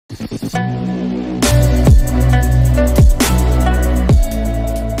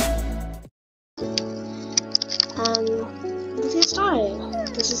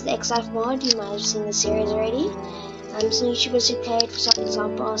X-Life mod. You might have seen the series already. Some YouTubers who played, for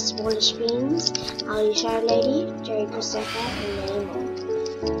example, are Smaller Streams, Ali Shadow Lady, Jerry Prosecco, and many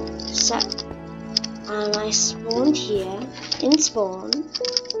more. So, I spawned here, in spawn,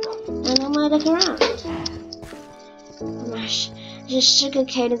 and I'm gonna look around. Oh my gosh, just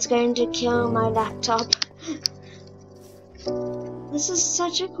sugarcane is going to kill my laptop. This is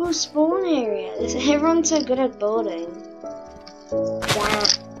such a cool spawn area. Everyone's so good at building. Damn.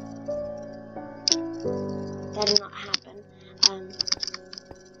 That did not happen.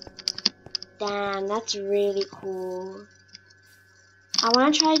 Damn, that's really cool. I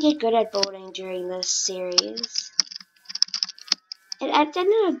want to try to get good at building during this series. I don't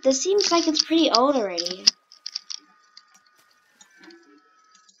know, this seems like it's pretty old already.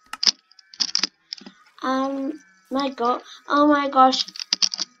 My god, oh my gosh.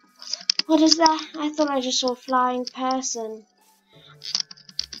 What is that? I thought I just saw a flying person.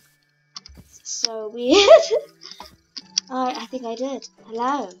 So weird. Oh, I think I did.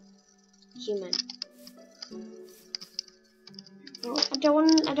 Hello, human. Oh, I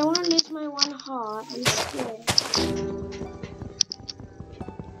don't want to lose my one heart. I'm scared.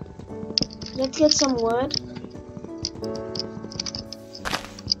 Let's get some wood.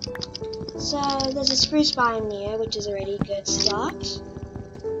 So there's a spruce biome here, which is already a good start.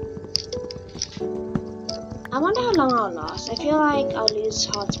 I wonder how long I'll last. I feel like I'll lose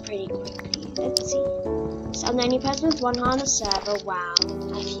hearts pretty quickly. Let's see. So I'm the only person with one heart on the server. Wow,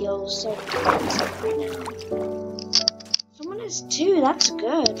 I feel so good right now. Someone has two. That's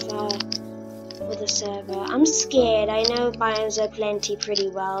good for the server. I'm scared. I know biomes are plenty pretty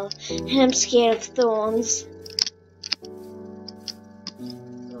well, and I'm scared of thorns.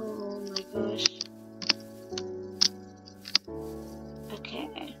 Oh my gosh.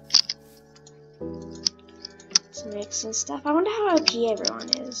 Okay. Let's make some stuff. I wonder how OP everyone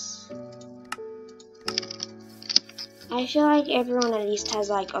is. I feel like everyone at least has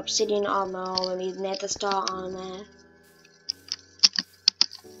like obsidian armor or maybe nether star armor.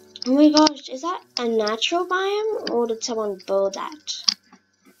 Oh my gosh, is that a natural biome or did someone build that?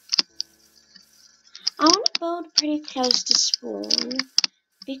 I want to build pretty close to spawn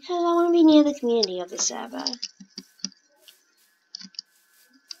because I want to be near the community of the server.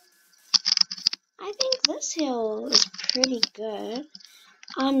 I think this hill is pretty good.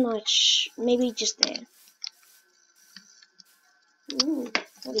 I'm not sure. Maybe just there. Ooh,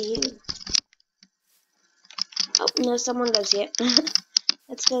 what are you? Oh, no, someone lives here.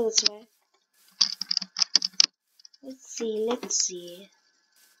 Let's go this way. Let's see.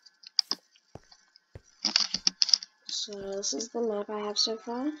 So this is the map I have so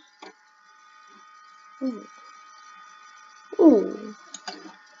far. Ooh. Ooh.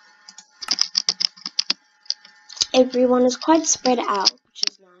 Everyone is quite spread out, which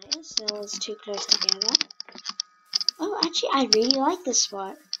is nice. No one's too close together. Oh, actually, I really like this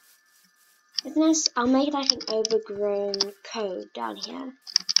spot. It's nice. I'll make like an overgrown cove down here.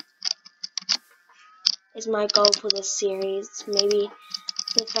 Is my goal for this series. Maybe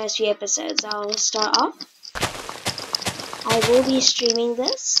the first few episodes I'll start off. I will be streaming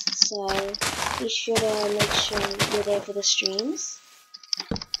this, so be sure to make sure you're there for the streams.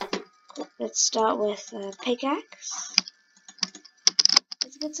 Cool. Let's start with a pickaxe.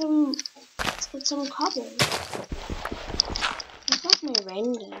 Let's get some cobble. Look like my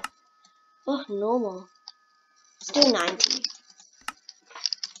render. Oh, normal. Let's do 90.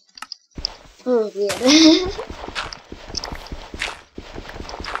 Oh, weird.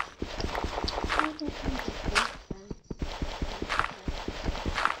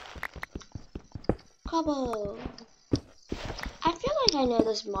 Cobble. I feel like I know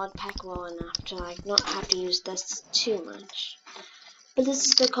this mod pack well enough to like not have to use this too much. But this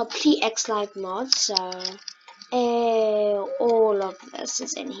is the complete X-Life mod, so all of this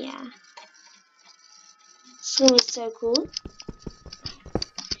is in here. It's gonna be so cool.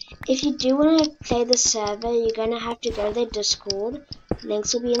 If you do want to play the server, you're gonna have to go to their Discord.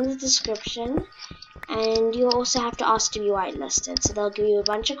 Links will be in the description. And you also have to ask to be whitelisted. So they'll give you a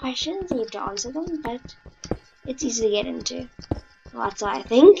bunch of questions and you have to answer them, but it's easy to get into. Well, that's what I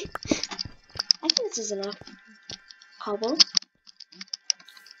think. I think this is enough cobble.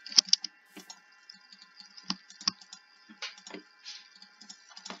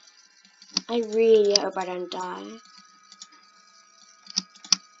 I really hope I don't die.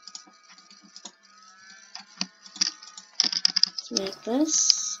 Let's make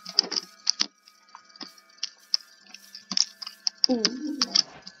this. Ooh.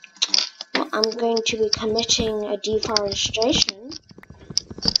 Well, I'm going to be committing a deforestation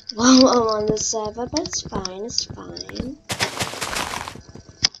while I'm on the server, but it's fine, it's fine.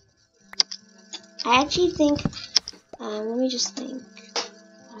 I actually think, let me just think.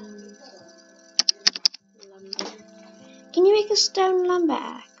 Lumber. Can you make a stone lumber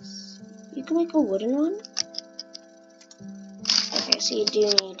axe? You can make a wooden one? Okay, so you do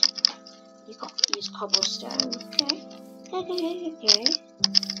need, you can't use cobblestone. Okay. Okay.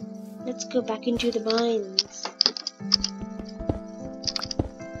 Let's go back into the mines.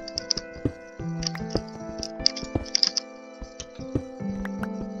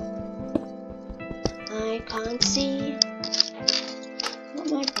 I can't see. What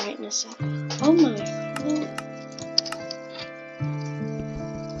my brightness up? Oh my.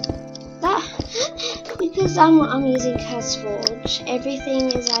 That because I'm using CastForge,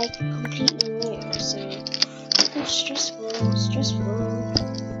 everything is like completely new, so it's stressful.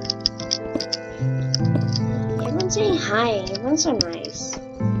 Everyone's saying hi. Everyone's so nice.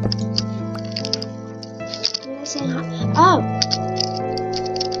 Everyone's saying hi. Oh,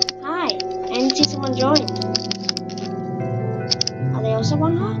 hi! I didn't see someone join. Are they also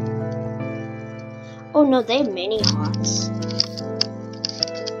one heart? Oh no, they have many hearts.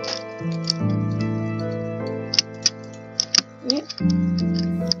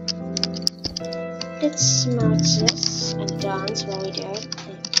 Let's smelt this and dance while we do it.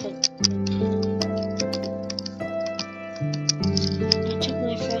 I took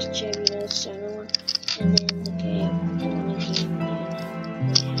my first cherry stone one, and then the game again.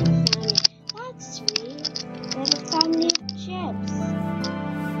 Family. That's sweet. They have a family of chips.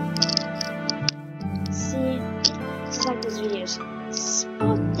 See, it's like those videos.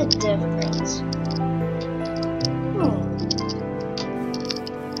 Spot the difference.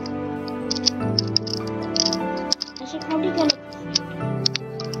 I should probably go look for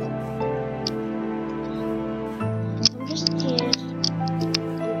food. I'm just scared I'm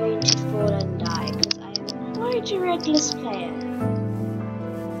going to fall and die because I am quite a reckless player.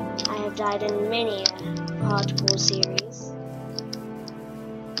 I have died in many a hardcore series.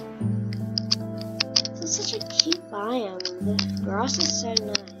 This is such a cute biome. The grass is so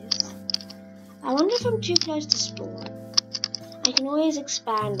nice. I wonder if I'm too close to spawn. I can always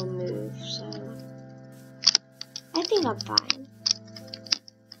expand or move, so I think I'm fine.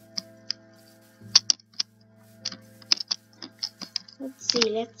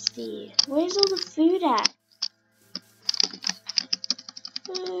 Let's see. Where's all the food at?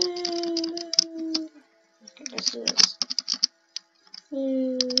 Okay, let's do this.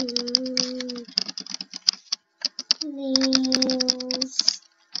 Food. Please.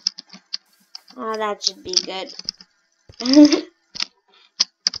 Oh, that should be good.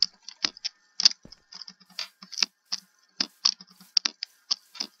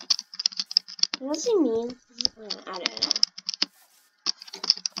 What does he mean? I don't know.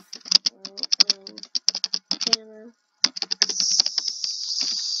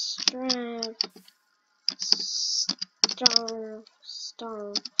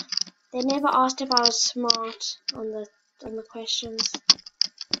 Strap. They never asked if I was smart on the questions.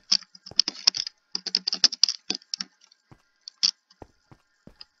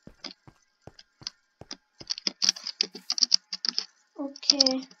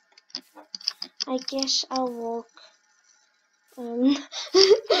 Okay. I guess I'll walk. I'm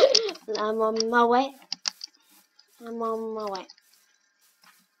on my way.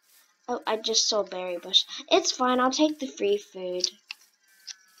 Oh, I just saw a berry bush. It's fine, I'll take the free food.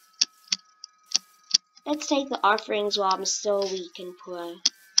 Let's take the offerings while I'm still weak and poor.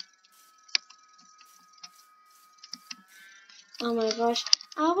 Oh my gosh.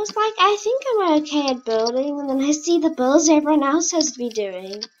 I was like, I think I'm okay at building, and then I see the builds everyone else has to be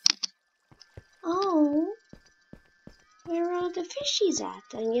doing. Oh. Where are the fishies at?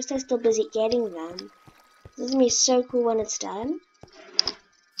 I guess they're still busy getting them. This is gonna be so cool when it's done.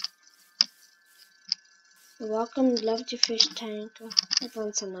 Welcome, love to fish tank. Oh,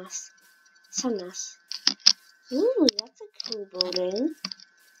 everyone's so nice. So nice. Ooh, that's a cool building.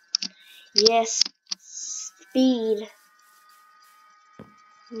 Yes. Speed.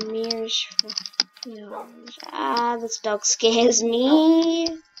 Mirage. Ah, this dog scares me.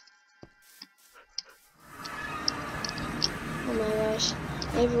 Oh my gosh.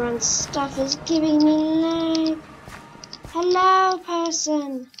 Everyone's stuff is giving me lag. Hello,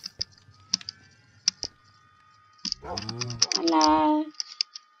 person. Hello.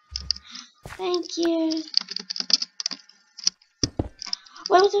 Thank you.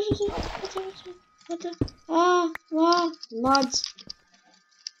 Wait, what the? Ah, mods.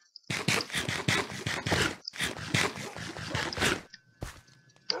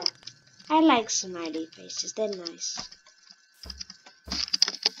 I like smiley faces, they're nice.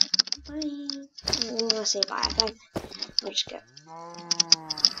 Bye. I'm gonna say bye. I'll just go.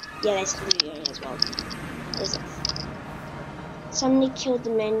 Yeah, they still do as well. There's somebody killed the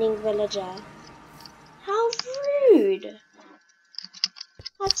mending villager. How rude!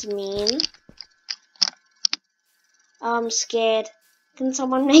 That's mean. Oh, I'm scared. Can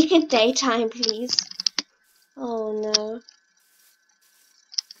someone make it daytime, please? Oh no.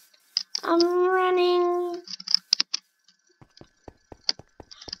 I'm running.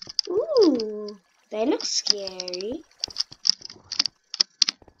 Ooh, they look scary.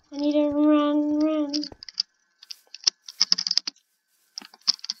 I need to run.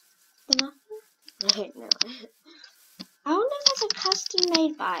 The muffin? I don't know. I wonder if that's a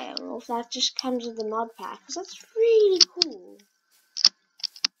custom-made biome or if that just comes with the mod pack, because that's really cool.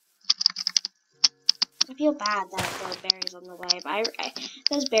 I feel bad that there are berries on the way, but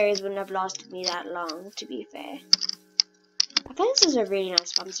those berries wouldn't have lasted me that long, to be fair. I think this is a really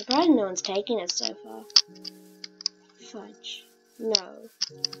nice spot. I'm surprised no one's taken it so far. Fudge. No.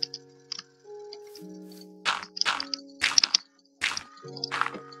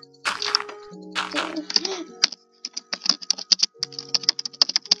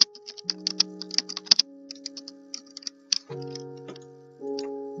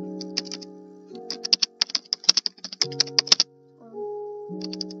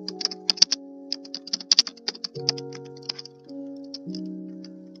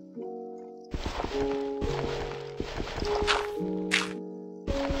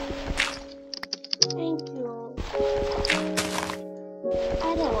 Thank you.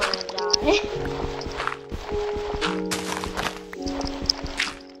 I don't want to die.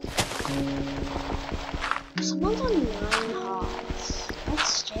 Someone's on 9 hearts. That's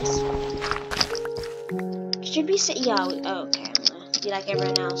stressful. Should we say, yeah, oh, okay, I'm gonna be like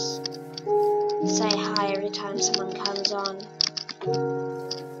everyone else. Say hi every time someone comes on.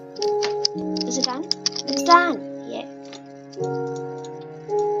 Is it done? It's done! Yeah.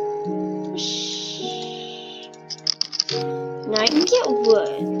 Shh. Now you can get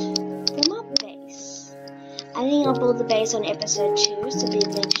wood from our base. I think I'll build the base on episode 2, so please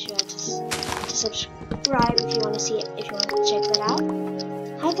make sure to subscribe if you want to see it, if you want to check that out.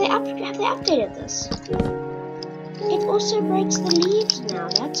 Have they updated this? It also breaks the leaves now,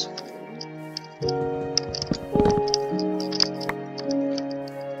 that's cool.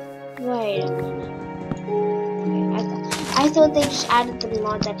 Wait a minute. Okay, I thought they just added the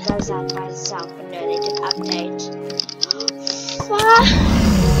mod that does that by itself, but no, they did update. Fuck!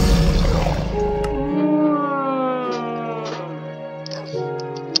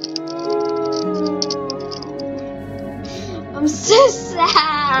 I'm so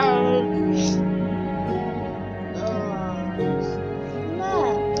sad.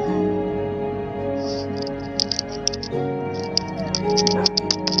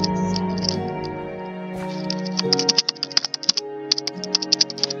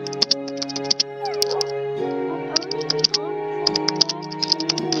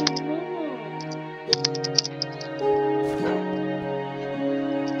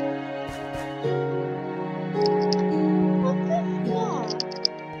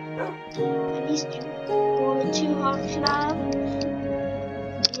 At least you bought a 2-heart club.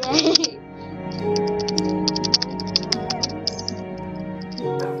 Yay!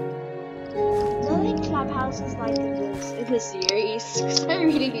 Another clubhouse is like this in the series, because I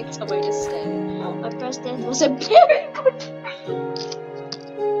really need somewhere to stay. My first death was a very good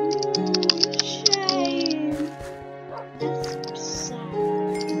shame. That's sad.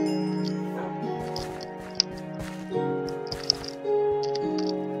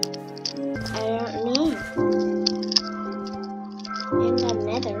 I don't know. In the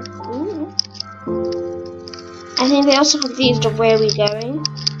nether. Ooh. I think they also confused of where we're going.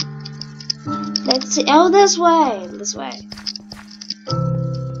 Let's see. Oh, this way. This way.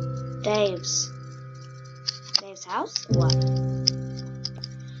 Dave's house? What?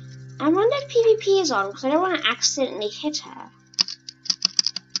 I wonder if PvP is on, because I don't want to accidentally hit her.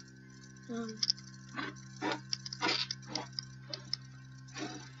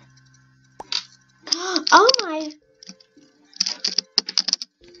 Oh my!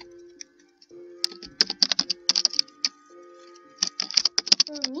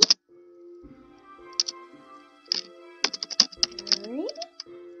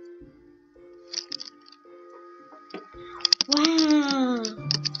 Wow!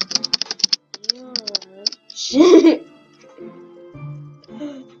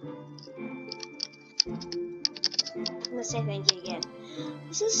 I'm gonna say thank you again.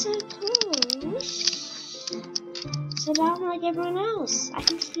 This is so cool. So now I'm like everyone else. I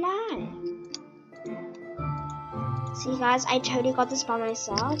can fly. See guys, I totally got this by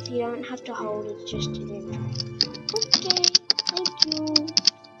myself. You don't have to hold it just to do it. Okay, thank you.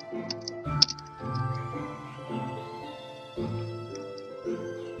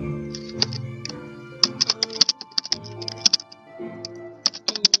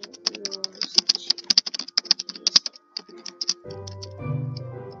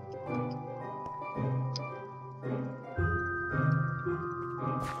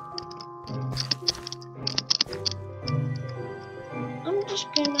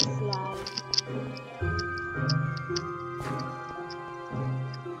 just gonna fly.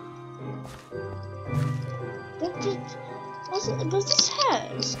 Was this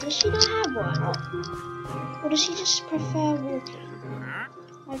hers? Does she not have one? Or does she just prefer walking?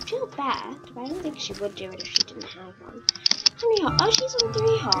 I feel bad, but I don't think she would do it if she didn't have one. How many hearts? Oh, she's on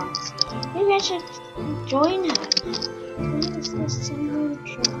 3 hearts. Maybe I should join her. Where is this? Someone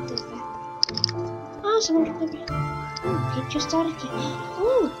dropped the back. Oh, someone dropped the back. Oh, he just started.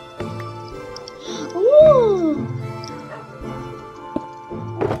 Ooh. Ooh.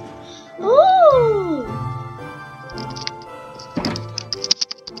 Ooh.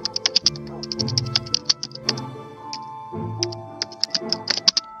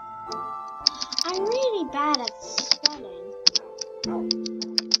 I'm really bad at spelling.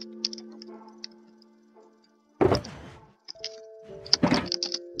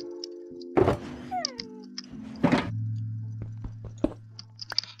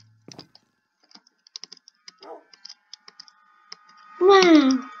 Wow.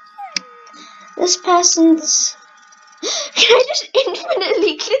 This person's... Can I just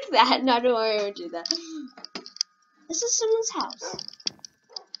infinitely click that? No, don't worry, I won't do that. This is someone's house.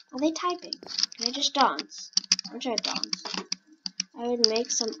 Are they typing? Can I just dance? I'll try to dance. I would make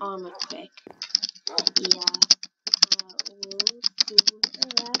some armor quick. Yeah. I will do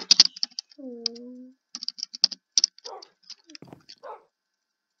that.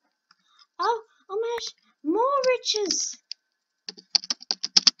 Oh my gosh. More riches.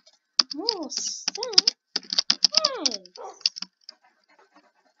 More stuff. Nice.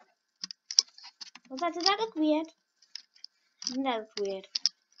 Did that look weird? Didn't that look weird?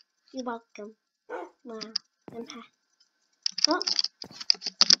 You're welcome. Wow. I'm happy. Oh.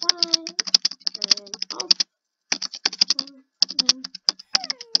 Bye. Off.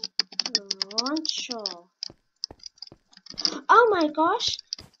 Launcher. Oh my gosh.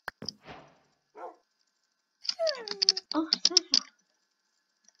 Oh,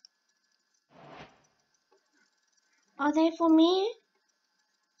 are they for me?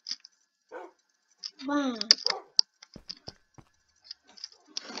 Wow.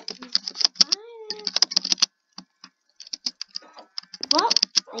 Well,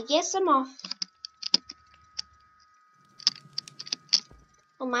 I guess I'm off.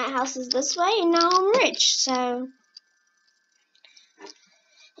 Well, my house is this way, and now I'm rich, so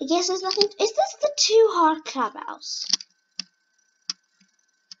I guess there's nothing. Is this the 2 heart clubhouse?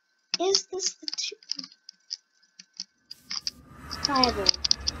 Is this the 2? Fireball.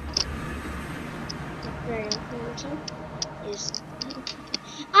 Very important.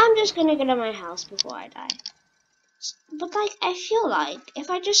 I'm just gonna go to my house before I die. But like, I feel like if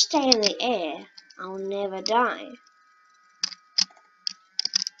I just stay in the air, I'll never die.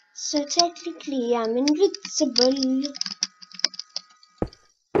 So technically, I'm invincible.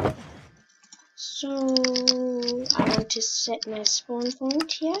 So I want to set my spawn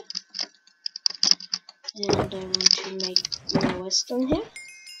point here, and I want to make more western here.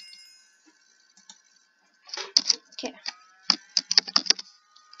 Okay.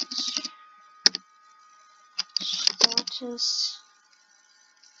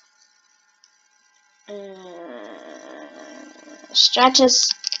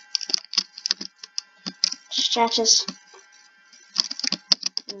 Stratus. Stratus.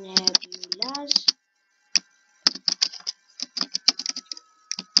 Nebulas.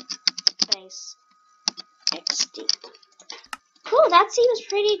 Base XD. Cool, that seems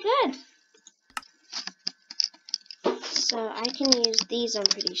pretty good. So I can use these, I'm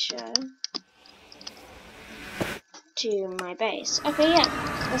pretty sure, to my base. Okay, yeah,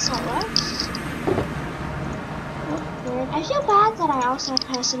 that's how it works. Oh, I feel bad that I also have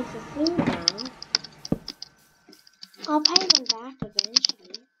person for food now. I'll pay them back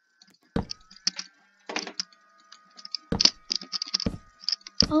eventually.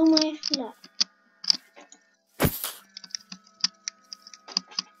 Oh my flip.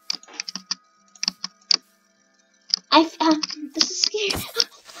 This is scary.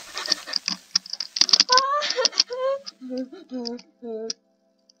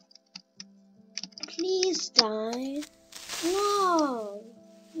 Please die. No,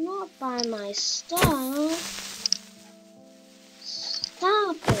 not by my stuff.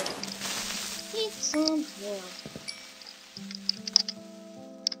 Stop it. Need some help.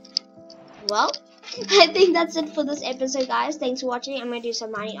 Well, I think that's it for this episode, guys. Thanks for watching. I'm going to do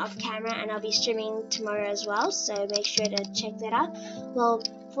some mining off camera, and I'll be streaming tomorrow as well, so make sure to check that out. Well,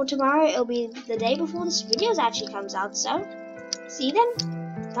 for tomorrow, it'll be the day before this video actually comes out, so see you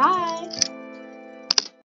then. Bye.